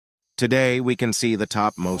Today, we can see the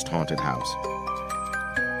top most haunted house.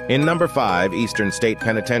 In number 5, Eastern State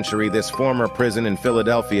Penitentiary, this former prison in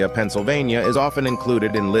Philadelphia, Pennsylvania, is often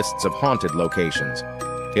included in lists of haunted locations.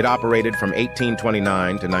 It operated from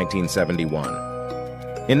 1829 to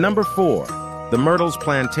 1971. In number 4, the Myrtles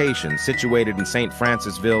Plantation, situated in St.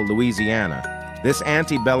 Francisville, Louisiana. This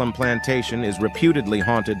antebellum plantation is reputedly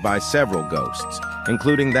haunted by several ghosts,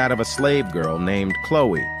 including that of a slave girl named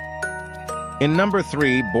Chloe. In number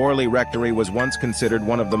 3, Borley Rectory was once considered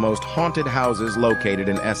one of the most haunted houses located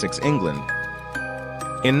in Essex, England.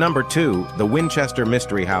 In number 2, the Winchester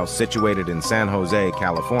Mystery House, situated in San Jose,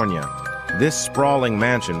 California. This sprawling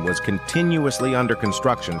mansion was continuously under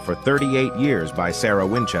construction for 38 years by Sarah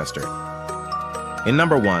Winchester. In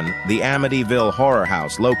number 1, the Amityville Horror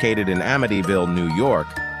House, located in Amityville, New York.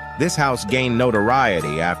 This house gained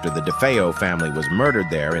notoriety after the DeFeo family was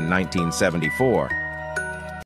murdered there in 1974.